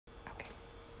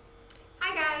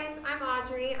guys, I'm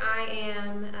Audrey. I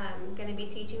am going to be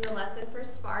teaching the lesson for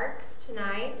Sparks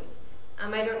tonight.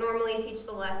 I don't normally teach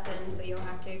the lesson, so you'll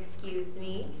have to excuse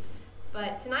me.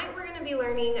 But tonight we're going to be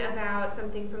learning about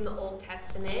something from the Old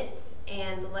Testament,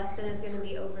 and the lesson is going to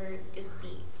be over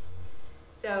deceit.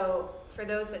 So for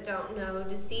those that don't know,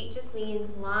 deceit just means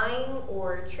lying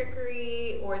or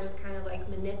trickery or just kind of like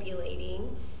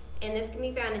manipulating. And this can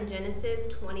be found in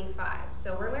Genesis 25.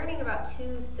 So we're learning about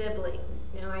two siblings.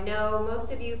 Now I know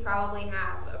most of you probably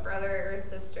have a brother or a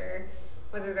sister,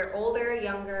 whether they're older or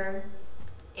younger,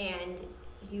 and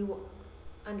you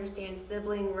understand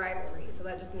sibling rivalry. So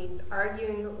that just means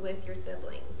arguing with your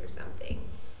siblings or something.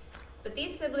 But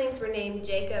these siblings were named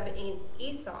Jacob and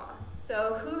Esau.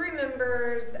 So who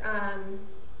remembers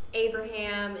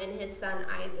Abraham and his son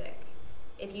Isaac?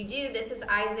 If you do, this is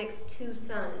Isaac's two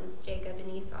sons, Jacob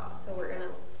and Esau. So we're going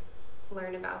to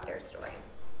learn about their story.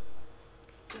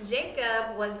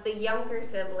 Jacob was the younger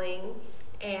sibling,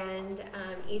 and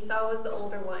Esau was the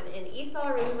older one. And Esau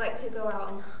really liked to go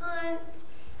out and hunt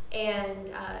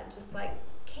and just like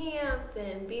camp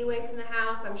and be away from the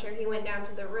house. I'm sure he went down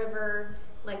to the river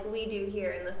like we do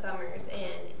here in the summers.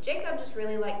 And Jacob just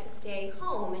really liked to stay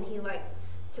home, and he liked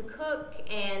to cook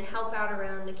and help out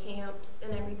around the camps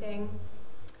and everything.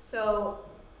 So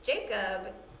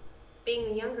Jacob, being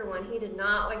the younger one, he did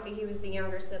not like that he was the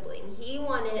younger sibling. He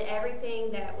wanted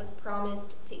everything that was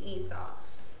promised to Esau.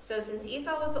 So since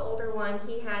Esau was the older one,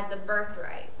 he had the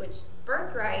birthright, which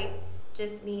birthright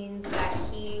just means that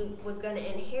he was going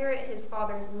to inherit his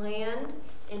father's land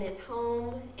and his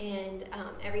home and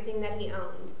everything that he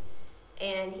owned.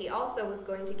 And he also was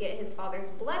going to get his father's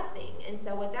blessing. And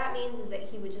so what that means is that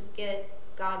he would just get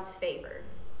God's favor.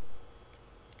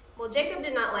 Well, Jacob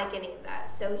did not like any of that,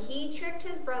 so he tricked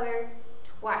his brother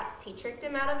twice. He tricked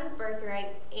him out of his birthright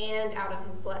and out of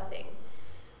his blessing.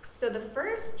 So the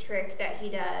first trick that he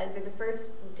does, or the first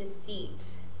deceit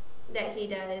that he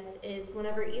does, is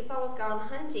whenever Esau was gone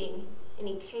hunting and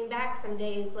he came back some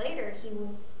days later, he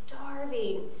was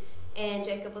starving. And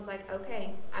Jacob was like,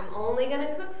 okay, I'm only going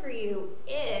to cook for you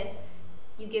if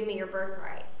you give me your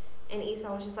birthright. And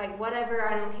Esau was just like, whatever,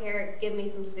 I don't care, give me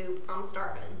some soup, I'm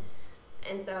starving.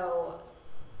 And so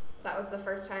that was the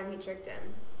first time he tricked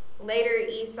him. Later,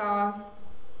 Esau,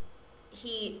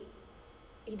 he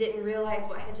didn't realize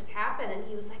what had just happened, and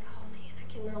he was like, oh man,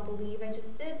 I cannot believe I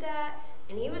just did that.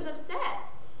 And he was upset.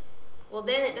 Well,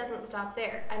 then it doesn't stop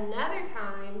there. Another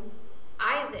time,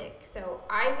 Isaac. So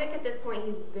Isaac at this point,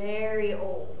 he's very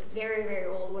old, very, very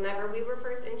old. Whenever we were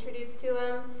first introduced to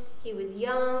him, he was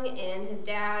young, and his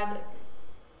dad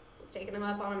was taking him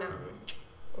up on a mountain.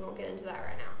 We won't get into that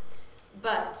right now.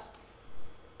 But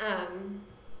who am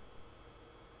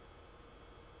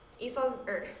I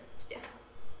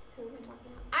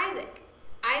talking about? Isaac.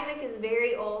 Isaac is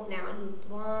very old now, and he's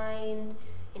blind,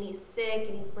 and he's sick,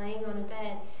 and he's laying on a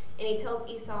bed. And he tells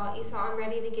Esau, I'm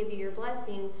ready to give you your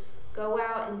blessing. Go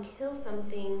out and kill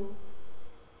something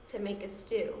to make a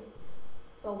stew.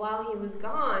 But while he was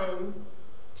gone,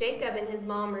 Jacob and his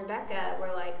mom, Rebecca,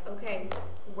 were like, okay,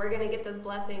 we're going to get this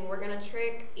blessing. We're going to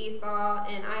trick Esau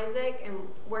and Isaac, and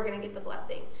we're going to get the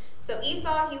blessing. So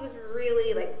Esau, he was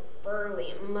really like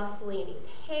burly and muscly, and he was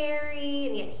hairy,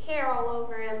 and he had hair all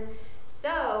over him.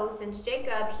 So since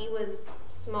Jacob, he was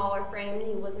smaller framed, and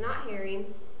he was not hairy,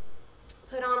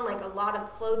 put on like a lot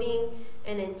of clothing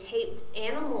and then taped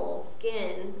animal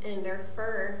skin and their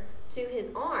fur to his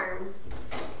arms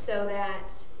so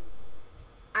that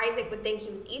Isaac would think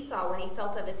he was Esau when he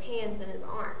felt of his hands and his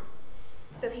arms.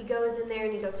 So he goes in there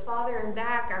and he goes, Father, I'm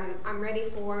back. I'm ready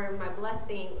for my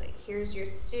blessing. Like, here's your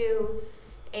stew.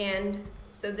 And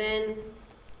so then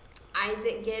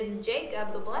Isaac gives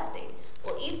Jacob the blessing.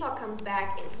 Well, Esau comes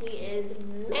back and he is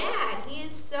mad. He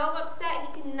is so upset.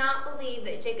 He cannot believe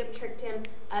that Jacob tricked him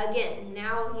again.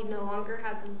 Now he no longer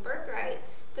has his birthright,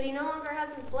 but he no longer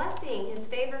has his blessing, his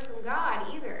favor from God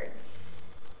either.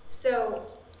 So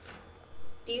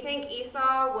do you think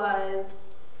Esau was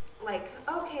like,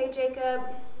 okay, Jacob,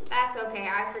 that's okay,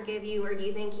 I forgive you? Or do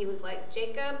you think he was like,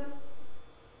 Jacob,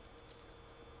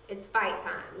 it's fight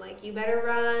time. Like, you better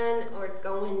run or it's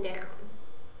going down?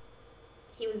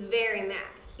 He was very mad.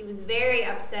 He was very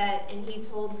upset, and he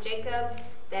told Jacob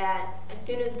that as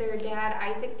soon as their dad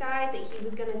Isaac died, that he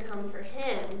was going to come for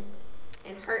him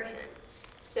and hurt him.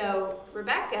 So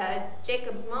Rebecca,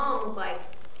 Jacob's mom, was like,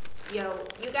 yo,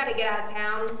 you got to get out of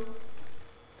town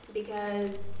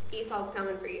because Esau's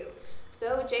coming for you.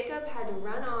 So Jacob had to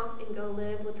run off and go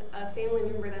live with a family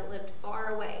member that lived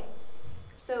far away.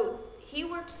 So he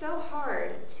worked so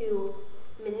hard to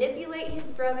manipulate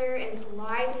his brother and to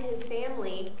lie to his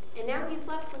family, and now he's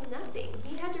left with nothing.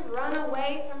 He had to run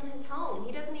away from his home.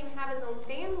 He doesn't even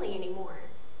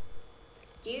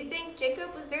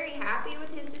Jacob was very happy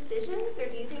with his decisions, or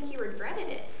do you think he regretted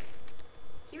it?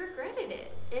 He regretted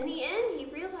it. In the end, he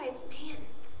realized, man,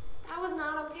 that was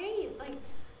not okay. Like,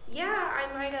 yeah,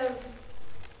 I might have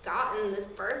gotten this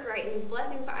birthright and this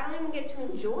blessing, but I don't even get to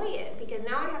enjoy it because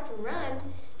now I have to run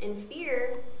in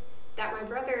fear that my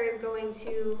brother is going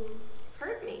to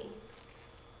hurt me.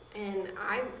 And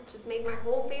I just made my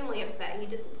whole family upset. He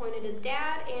disappointed his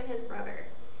dad and his brother.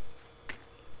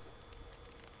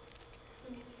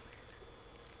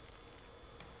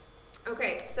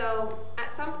 Okay, so at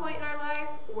some point in our life,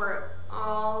 we're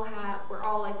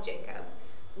all like Jacob.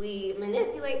 We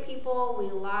manipulate people, we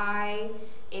lie,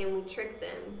 and we trick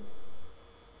them.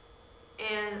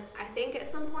 And I think at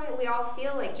some point we all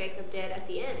feel like Jacob did at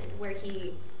the end, where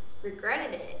he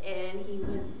regretted it and he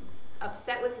was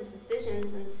upset with his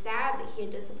decisions and sad that he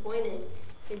had disappointed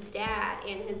his dad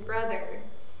and his brother.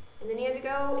 And then he had to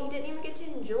go, he didn't even get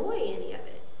to enjoy any of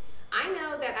it. I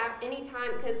know that at any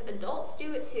time, because adults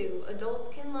do it too. Adults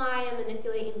can lie and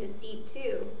manipulate and deceit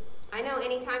too. I know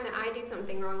any time that I do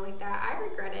something wrong like that, I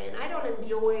regret it and I don't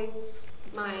enjoy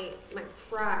my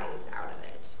prize out of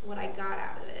it, what I got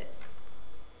out of it.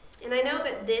 And I know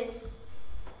that this,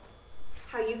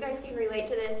 how you guys can relate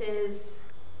to this is,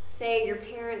 say your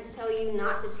parents tell you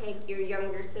not to take your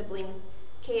younger siblings'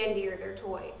 candy or their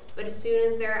toy, but as soon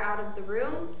as they're out of the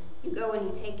room, you go and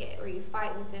you take it, or you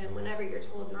fight with them whenever you're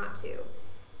told not to.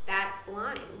 That's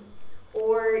lying.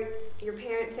 Or your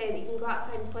parents say that you can go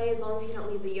outside and play as long as you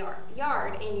don't leave the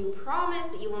yard, and you promise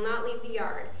that you will not leave the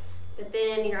yard. But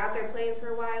then you're out there playing for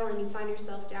a while and you find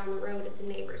yourself down the road at the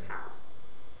neighbor's house.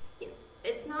 You know,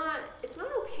 it's not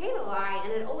okay to lie,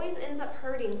 and it always ends up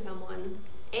hurting someone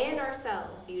and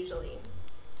ourselves usually.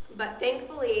 But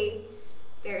thankfully,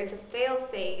 there is a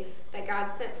fail-safe that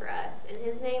God sent for us, and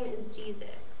his name is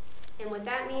Jesus. And what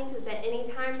that means is that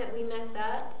anytime that we mess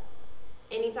up,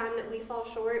 anytime that we fall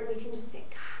short, we can just say,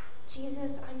 God,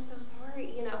 Jesus, I'm so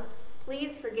sorry,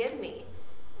 please forgive me.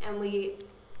 And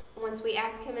once we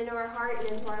ask him into our heart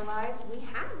and into our lives, we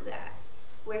have that,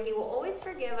 where he will always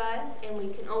forgive us, and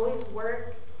we can always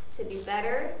work to be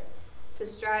better, to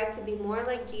strive to be more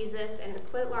like Jesus, and to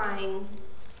quit lying.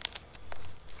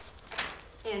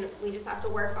 And we just have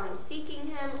to work on seeking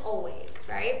him always,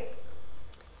 right?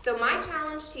 So my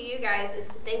challenge to you guys is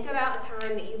to think about a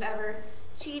time that you've ever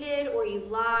cheated, or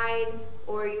you've lied,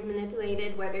 or you've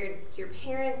manipulated, whether it's your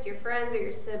parents, your friends, or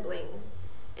your siblings.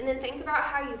 And then think about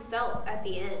how you felt at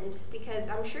the end, because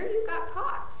I'm sure you got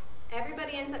caught.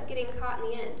 Everybody ends up getting caught in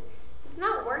the end. It's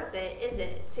not worth it, is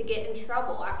it, to get in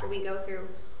trouble after we go through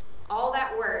all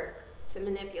that work to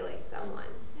manipulate someone?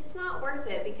 It's not worth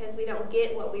it because we don't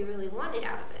get what we really wanted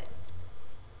out of it.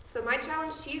 So my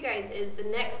challenge to you guys is the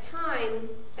next time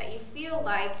that you feel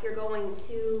like you're going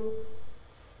to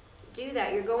do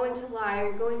that, you're going to lie, or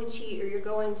you're going to cheat, or you're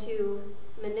going to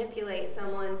manipulate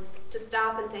someone, to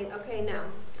stop and think, okay, no,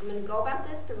 I'm going to go about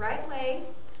this the right way.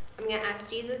 I'm going to ask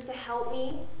Jesus to help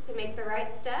me to make the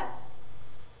right steps,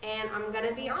 and I'm going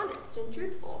to be honest and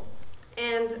truthful.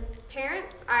 And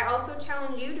parents, I also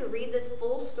challenge you to read this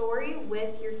full story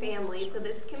with your family. So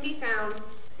this can be found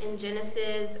in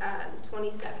Genesis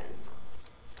 27.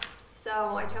 So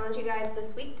I challenge you guys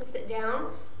this week to sit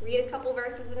down, read a couple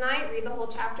verses a night, read the whole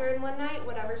chapter in one night,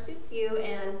 whatever suits you,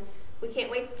 and we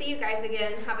can't wait to see you guys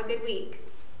again. Have a good week.